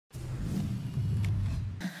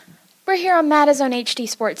We're here on Madison HD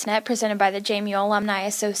Sportsnet, presented by the JMU Alumni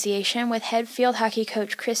Association, with head field hockey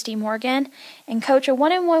coach Christy Morgan. And coach, a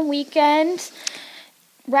 1-1 weekend,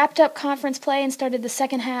 wrapped up non-conference play and started the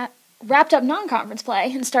second half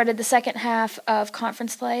of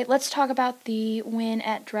conference play. Let's talk about the win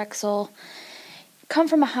at Drexel. Come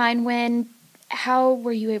from behind win. How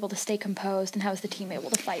were you able to stay composed, and how was the team able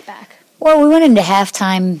to fight back? Well, we went into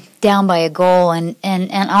halftime down by a goal, and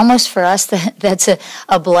almost for us that's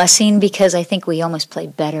a blessing, because I think we almost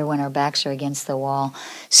played better when our backs are against the wall.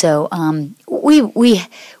 So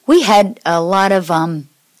we had a lot of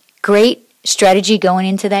great strategy going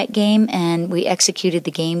into that game, and we executed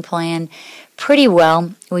the game plan pretty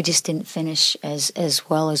well. We just didn't finish as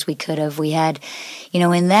well as we could have. We had,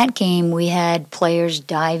 in that game, we had players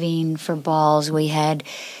diving for balls. We had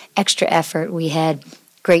extra effort. We had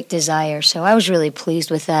great desire. So I was really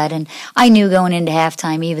pleased with that, and I knew going into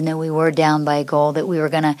halftime, even though we were down by a goal, that we were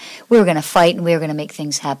gonna fight, and we were gonna make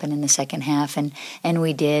things happen in the second half, and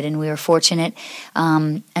we did, and we were fortunate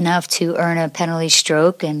enough to earn a penalty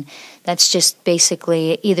stroke, and that's just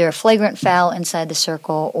basically either a flagrant foul inside the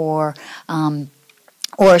circle or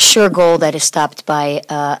a sure goal that is stopped by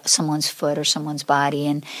someone's foot or someone's body.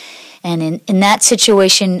 And in that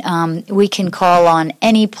situation, we can call on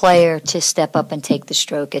any player to step up and take the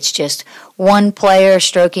stroke. It's just one player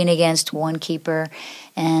stroking against one keeper.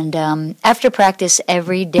 And after practice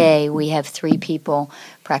every day, we have 3 people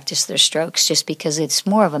practice their strokes, just because it's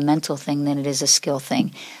more of a mental thing than it is a skill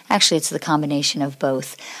thing. Actually, it's the combination of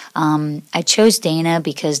both. I chose Dana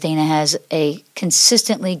because Dana has a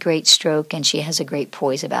consistently great stroke, and she has a great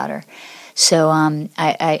poise about her. So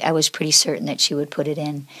I was pretty certain that she would put it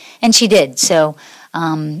in, and she did. So,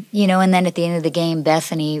 and then at the end of the game,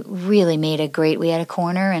 Bethany really made we had a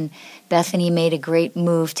corner, and Bethany made a great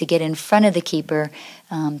move to get in front of the keeper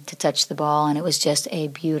to touch the ball, and it was just a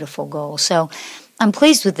beautiful goal. So I'm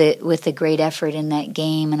pleased with the great effort in that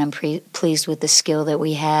game, and I'm pleased with the skill that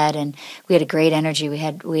we had, and we had a great energy.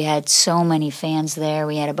 We had so many fans there.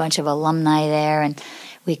 We had a bunch of alumni there, and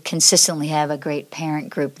we consistently have a great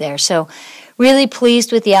parent group there. So really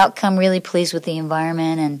pleased with the outcome, really pleased with the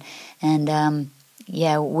environment, and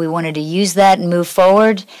we wanted to use that and move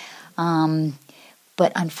forward,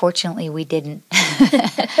 but unfortunately we didn't.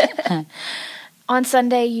 On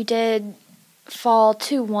Sunday, you did fall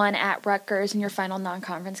 2-1 at Rutgers in your final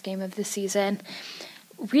non-conference game of the season.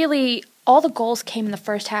 Really, all the goals came in the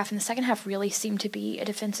first half, and the second half really seemed to be a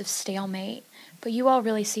defensive stalemate, but you all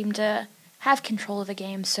really seemed to have control of the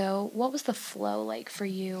game. So what was the flow like for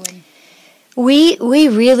you? And we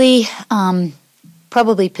really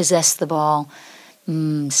probably possessed the ball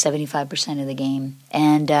 75% of the game,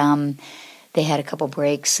 and they had a couple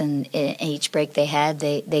breaks, and each break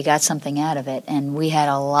they got something out of it, and we had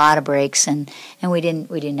a lot of breaks, and we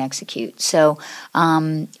didn't execute. So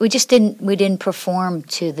we didn't perform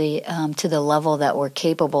to the level that we're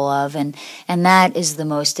capable of, and that is the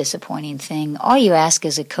most disappointing thing. All you ask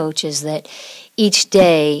as a coach is that each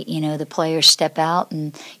day, the players step out,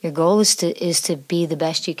 and your goal is to be the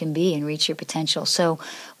best you can be and reach your potential. So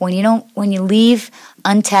when you leave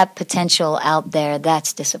untapped potential out there,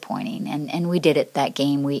 that's disappointing. And we did it that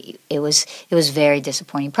game. It was very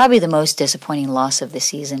disappointing. Probably the most disappointing loss of the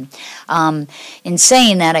season. In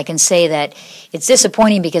saying that, I can say that it's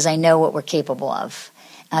disappointing because I know what we're capable of.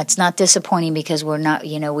 It's not disappointing because we're not,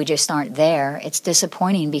 we just aren't there. It's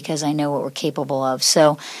disappointing because I know what we're capable of.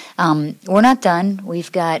 So we're not done.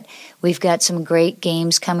 We've got some great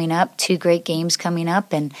games coming up, 2 great games coming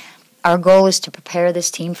up, and our goal is to prepare this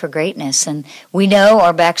team for greatness. And we know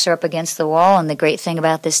our backs are up against the wall, and the great thing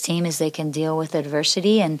about this team is they can deal with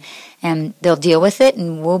adversity, and they'll deal with it,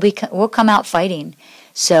 and we'll come out fighting.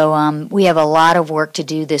 So we have a lot of work to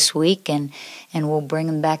do this week, and we'll bring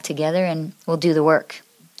them back together, and we'll do the work.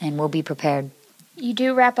 And we'll be prepared. You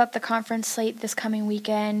do wrap up the conference slate this coming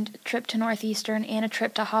weekend, a trip to Northeastern and a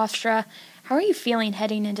trip to Hofstra. How are you feeling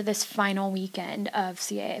heading into this final weekend of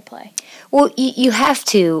CAA play? Well, you have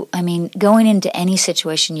to. I mean, going into any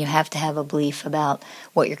situation, you have to have a belief about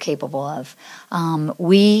what you're capable of.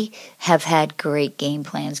 We have had great game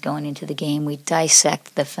plans going into the game. We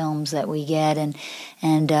dissect the films that we get, and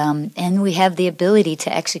we have the ability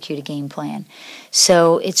to execute a game plan.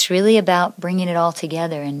 So it's really about bringing it all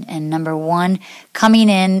together. And number one, coming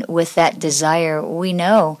in with that desire. We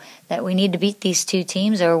know that we need to beat these 2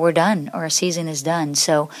 teams, or we're done, or our season is done.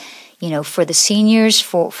 So, for the seniors,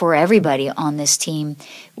 for everybody on this team,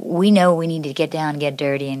 we know we need to get down, get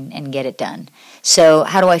dirty, and get it done. So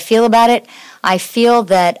how do I feel about it? I feel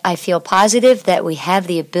positive that we have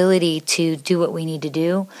the ability to do what we need to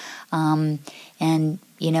do. And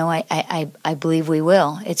I believe we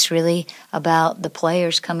will. It's really about the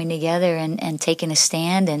players coming together and taking a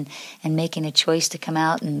stand and making a choice to come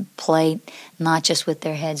out and play not just with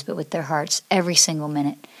their heads but with their hearts every single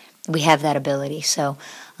minute. We have that ability, so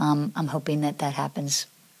I'm hoping that happens.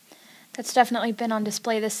 That's definitely been on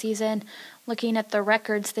display this season. Looking at the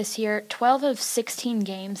records this year, 12 of 16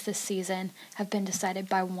 games this season have been decided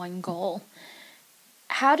by one goal.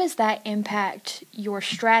 How does that impact your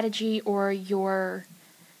strategy or your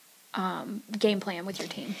game plan with your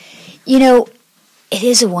team? It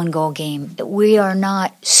is a one-goal game. We are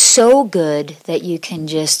not so good that you can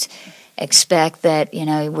just expect that,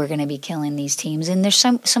 we're going to be killing these teams. And there's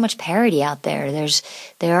so much parity out there.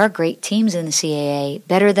 There are great teams in the CAA,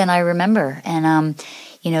 better than I remember. And,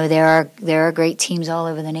 there are great teams all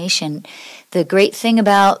over the nation. The great thing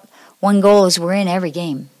about one goal is we're in every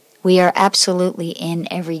game. We are absolutely in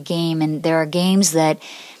every game. And there are games that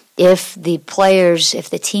if the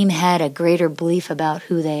team had a greater belief about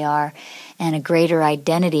who they are and a greater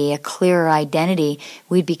identity, a clearer identity,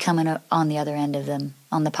 we'd be coming on the other end of them,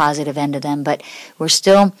 on the positive end of them. But we're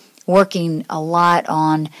still working a lot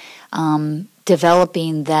on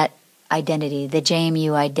developing that identity, the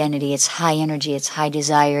JMU identity. It's high energy, it's high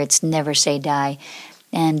desire, it's never say die.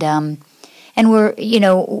 And we're,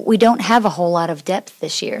 we don't have a whole lot of depth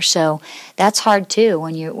this year, so that's hard too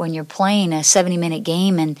when you're playing a 70-minute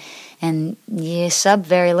game and you sub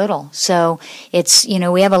very little. So it's,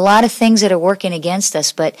 we have a lot of things that are working against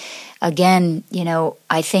us, but again,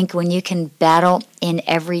 I think when you can battle in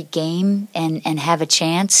every game and have a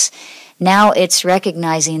chance, now it's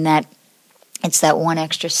recognizing that it's that one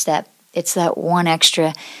extra step, it's that one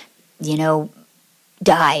extra,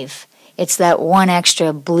 dive. It's that one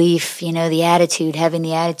extra belief, the attitude, having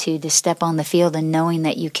the attitude to step on the field and knowing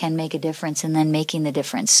that you can make a difference and then making the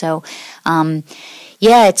difference. So,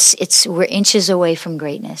 we're inches away from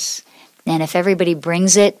greatness. And if everybody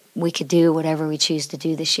brings it, we could do whatever we choose to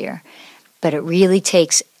do this year. But it really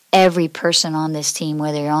takes every person on this team,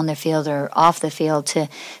 whether you're on the field or off the field,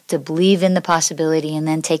 to believe in the possibility and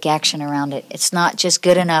then take action around it. It's not just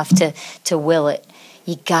good enough to will it.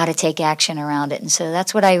 You got to take action around it. And so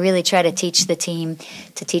that's what I really try to teach the team,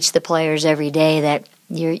 to teach the players every day, that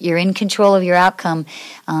you're in control of your outcome,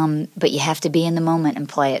 but you have to be in the moment and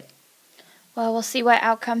play it. Well, we'll see what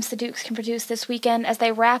outcomes the Dukes can produce this weekend as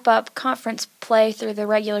they wrap up conference play through the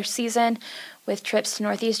regular season with trips to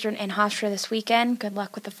Northeastern and Hofstra this weekend. Good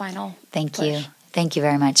luck with the final Thank push. you. Thank you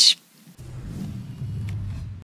very much.